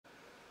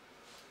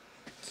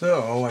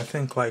So, I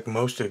think like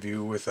most of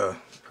you with a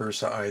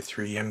Prusa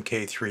i3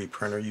 MK3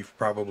 printer, you've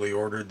probably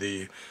ordered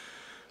the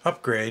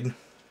upgrade.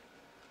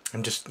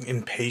 I'm just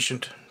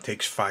impatient. It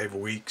takes 5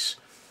 weeks.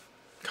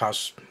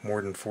 Costs more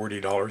than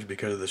 $40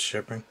 because of the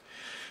shipping.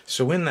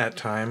 So in that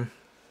time,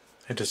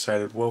 I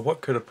decided, well,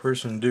 what could a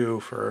person do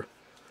for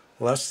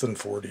less than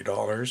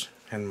 $40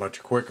 and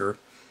much quicker?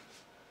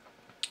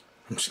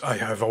 I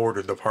have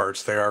ordered the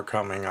parts. They are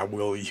coming. I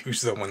will use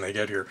them when they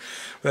get here.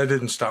 That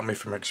didn't stop me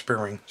from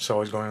experimenting. So I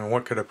was going,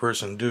 what could a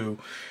person do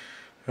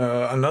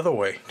another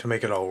way to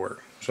make it all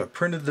work? So I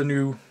printed the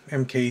new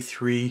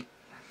MK3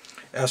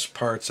 S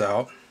parts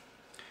out.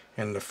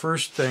 And the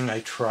first thing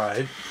I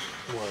tried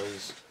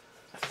was,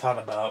 I thought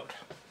about,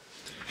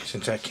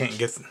 since I can't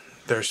get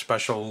their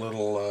special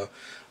little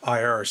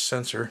IR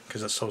sensor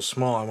because it's so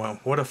small, I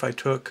went, what if I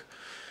took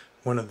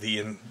one of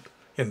the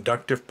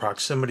inductive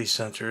proximity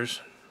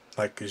sensors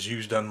like is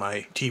used on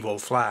my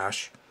TiVo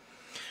flash,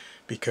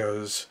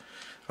 because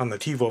on the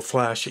TiVo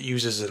flash it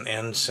uses an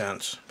N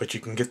sense, but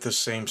you can get the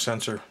same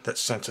sensor that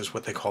senses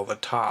what they call the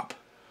top,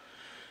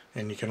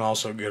 and you can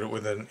also get it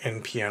with an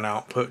NPN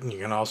output, and you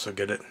can also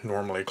get it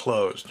normally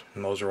closed,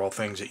 and those are all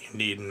things that you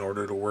need in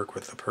order to work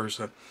with the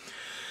person.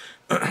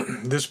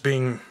 This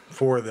being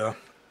for the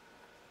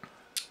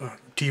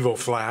TiVo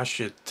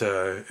flash, it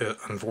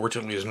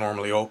unfortunately is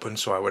normally open,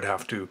 so I would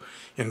have to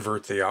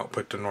invert the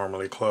output to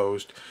normally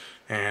closed,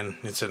 and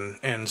it's an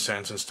N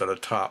sense instead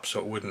of top, so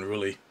it wouldn't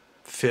really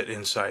fit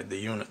inside the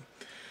unit.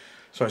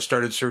 So I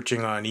started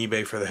searching on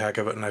eBay for the heck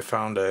of it, and I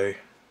found a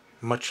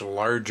much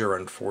larger,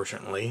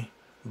 unfortunately,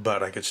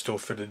 but I could still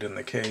fit it in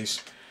the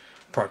case,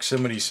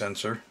 proximity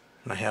sensor,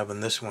 and I have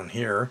in this one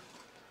here.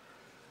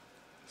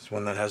 It's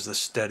one that has the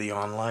steady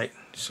on light,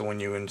 so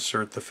when you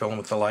insert the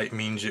filament, the light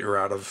means you're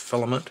out of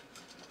filament,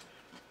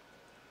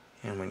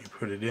 and when you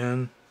put it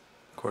in,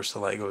 of course the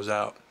light goes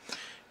out,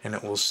 and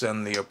it will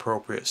send the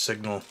appropriate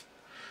signal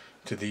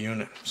to the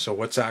unit. So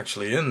what's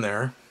actually in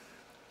there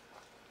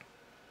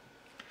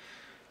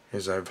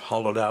is I've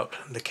hollowed out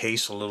the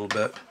case a little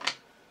bit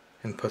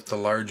and put the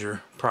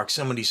larger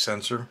proximity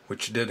sensor,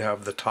 which did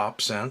have the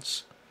top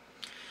sense,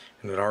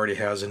 and it already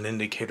has an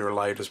indicator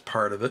light as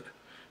part of it,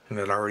 and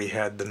it already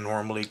had the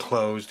normally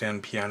closed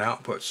NPN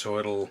output, so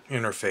it'll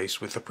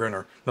interface with the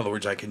printer. In other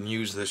words, I can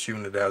use this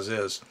unit as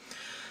is.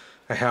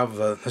 I have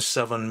the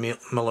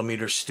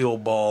 7mm steel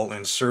ball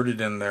inserted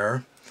in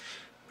there,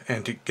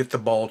 and to get the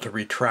ball to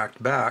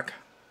retract back,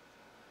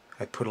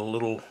 I put a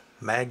little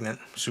magnet,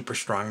 super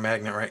strong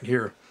magnet right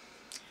here.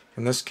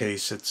 In this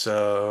case, it's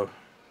trying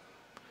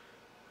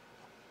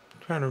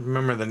to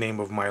remember the name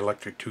of my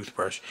electric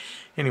toothbrush.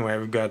 Anyway,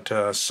 we've got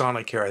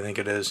Sonicare, I think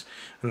it is,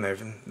 and the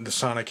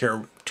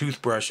Sonicare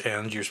toothbrush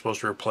ends you're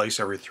supposed to replace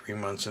every 3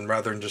 months, and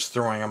rather than just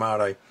throwing them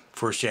out, I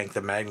first yanked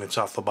the magnets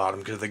off the bottom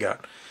because they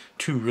got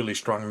 2 really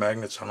strong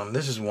magnets on them.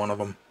 This is one of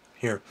them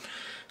here.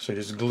 So I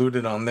just glued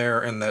it on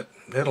there, and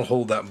it'll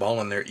hold that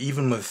ball in there,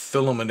 even with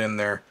filament in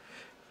there,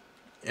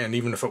 and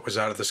even if it was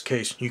out of this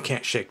case, you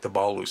can't shake the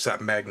ball loose. That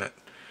magnet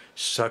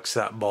sucks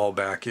that ball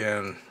back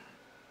in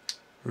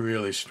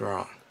really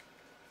strong.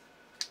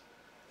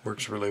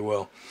 Works really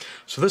well.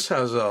 So this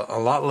has a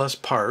lot less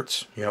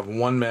parts. You have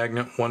one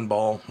magnet, one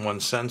ball, one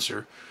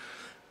sensor,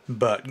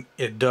 but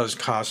it does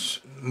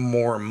cost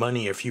more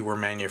money if you were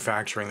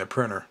manufacturing the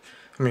printer.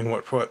 I mean,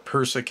 what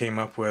Prusa came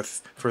up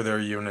with for their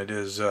unit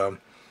is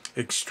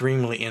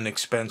extremely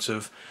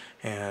inexpensive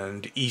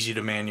and easy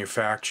to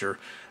manufacture.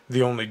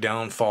 The only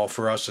downfall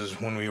for us is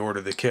when we order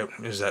the kit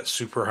is that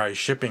super high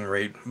shipping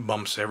rate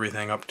bumps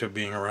everything up to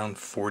being around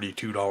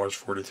 $42,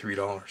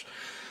 $43.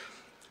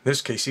 In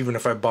this case, even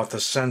if I bought the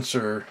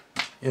sensor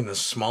in the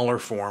smaller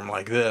form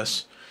like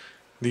this,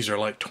 these are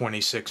like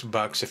 26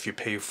 bucks if you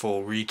pay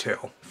full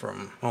retail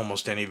from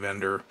almost any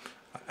vendor.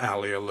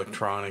 Ali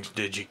Electronics,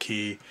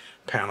 DigiKey,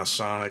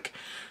 Panasonic.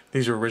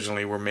 These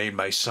originally were made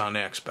by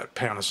SunX, but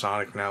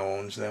Panasonic now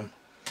owns them.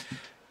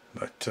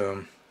 But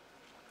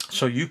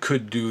so you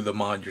could do the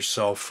mod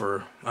yourself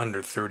for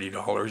under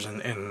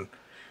 $30 and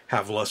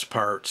have less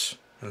parts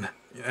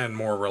and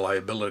more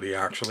reliability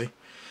actually.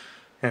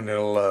 And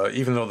it'll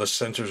even though the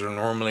sensors are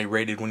normally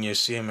rated when you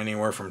see them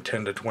anywhere from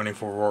 10 to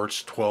 24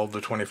 volts, 12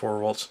 to 24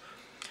 volts,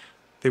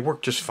 they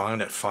work just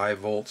fine at 5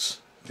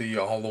 volts.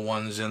 All the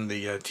ones in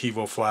the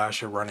TiVo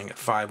flash are running at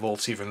 5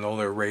 volts even though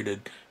they're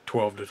rated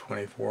 12 to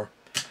 24.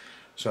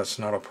 So that's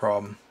not a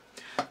problem.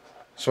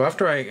 So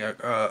after I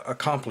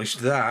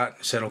accomplished that,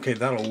 I said, okay,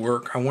 that'll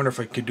work. I wonder if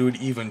I could do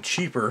it even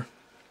cheaper.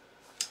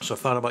 So I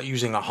thought about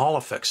using a Hall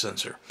effect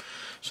sensor.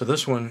 So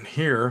this one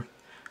here,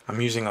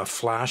 I'm using a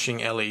flashing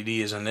LED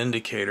as an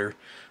indicator,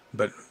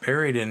 but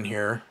buried in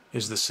here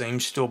is the same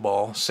steel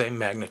ball, same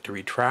magnet to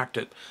retract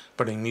it,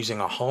 but I'm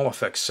using a Hall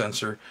effect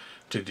sensor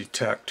to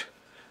detect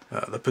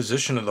the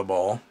position of the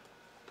ball.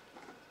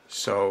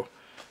 So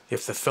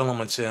if the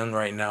filament's in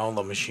right now,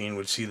 the machine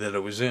would see that it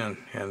was in,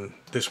 and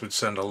this would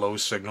send a low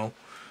signal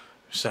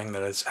saying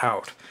that it's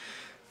out.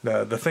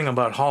 The thing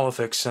about Hall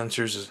effect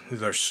sensors is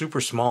they're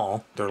super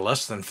small. They're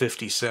less than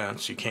 50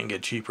 cents. You can't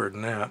get cheaper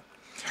than that.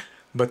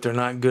 but they're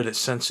not good at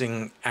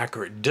sensing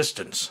accurate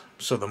distance,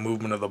 so the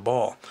movement of the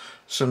ball.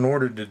 So in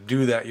order to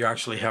do that, you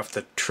actually have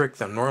to trick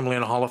them. Normally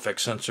in a Hall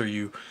effect sensor,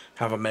 you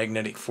have a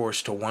magnetic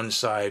force to one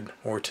side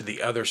or to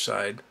the other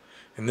side.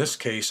 In this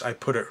case, I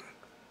put it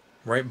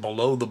right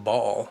below the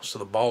ball, so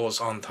the ball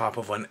is on top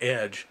of an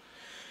edge.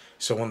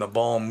 So when the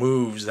ball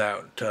moves,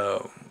 that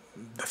the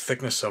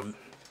thickness of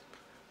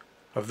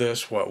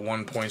this,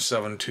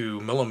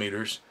 1.72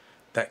 millimeters,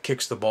 that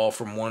kicks the ball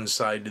from one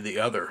side to the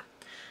other.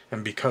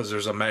 And because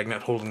there's a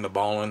magnet holding the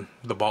ball in,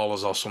 the ball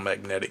is also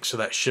magnetic, so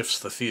that shifts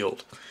the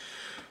field.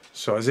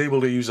 So I was able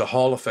to use a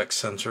Hall effect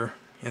sensor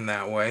in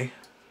that way.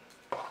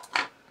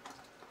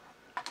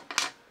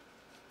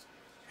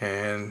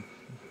 And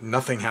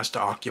nothing has to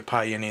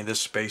occupy any of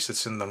this space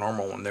that's in the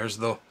normal one. There's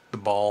the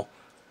ball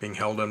being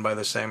held in by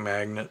the same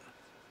magnet.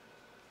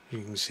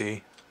 You can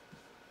see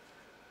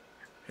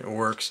it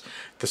works.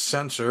 The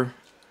sensor,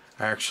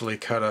 I actually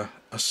cut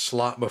a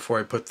slot before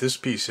I put this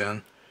piece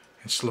in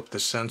and slipped the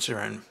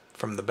sensor in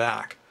from the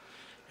back,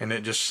 and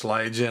it just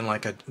slides in,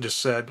 like I just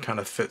said, kind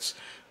of fits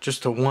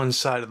just to one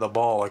side of the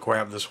ball, like where I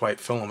have this white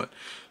filament.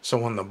 So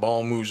when the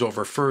ball moves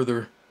over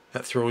further,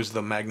 that throws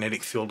the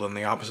magnetic field on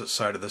the opposite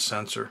side of the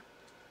sensor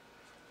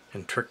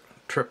and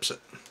trips it.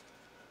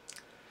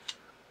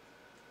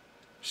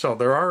 So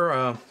there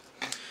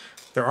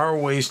are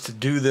ways to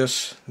do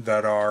this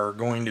that are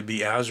going to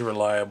be as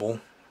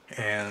reliable,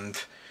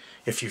 and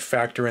if you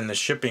factor in the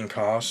shipping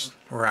costs,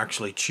 are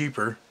actually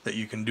cheaper, that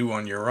you can do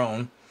on your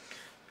own.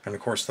 And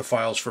of course the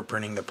files for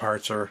printing the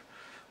parts are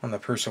on the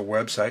Prusa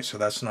website, so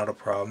that's not a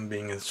problem,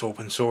 being it's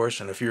open source.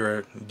 And if you're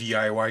a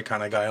DIY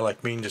kind of guy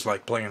like me and just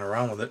like playing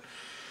around with it,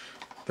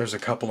 there's a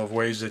couple of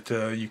ways that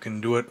you can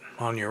do it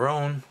on your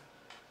own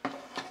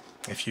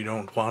if you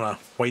don't want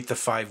to wait the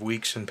 5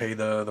 weeks and pay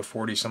the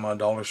 $40 some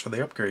odd for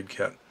the upgrade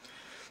kit.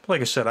 But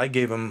like I said, I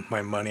gave them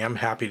my money. I'm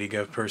happy to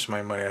give Prusa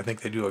my money. I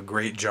think they do a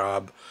great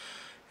job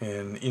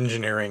in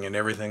engineering and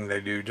everything they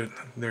do.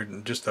 They're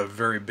just a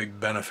very big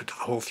benefit to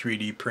the whole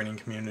 3D printing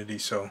community.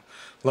 So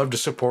love to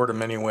support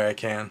them any way I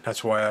can.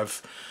 That's why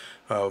I've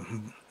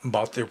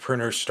bought their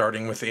printers,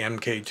 starting with the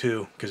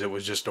MK2, because it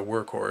was just a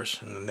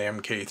workhorse, and then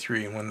the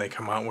MK3, and when they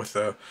come out with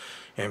the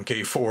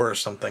MK4 or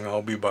something,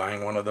 I'll be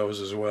buying one of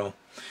those as well.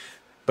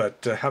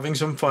 But having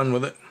some fun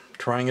with it,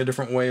 trying a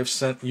different way of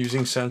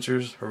using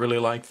sensors. I really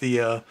like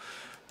the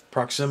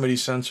proximity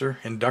sensor,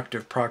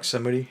 inductive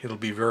proximity. It'll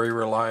be very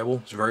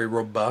reliable, it's very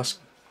robust,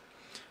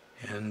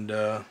 and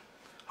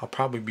I'll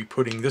probably be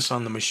putting this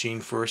on the machine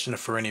first, and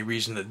if for any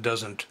reason it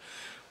doesn't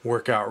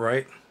work out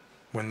right,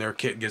 when their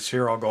kit gets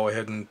here, I'll go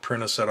ahead and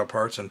print a set of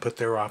parts and put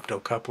their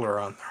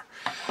optocoupler on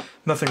there.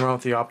 Nothing wrong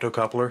with the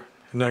optocoupler.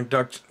 An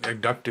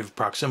inductive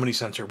proximity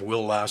sensor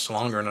will last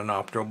longer than an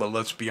opto, but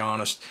let's be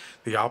honest,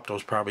 the opto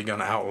is probably going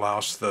to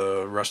outlast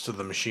the rest of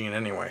the machine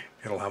anyway.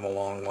 It'll have a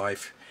long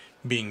life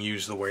being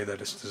used the way that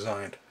it's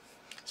designed.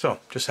 So,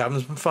 just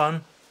having some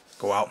fun.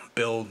 Go out and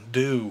build,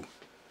 do.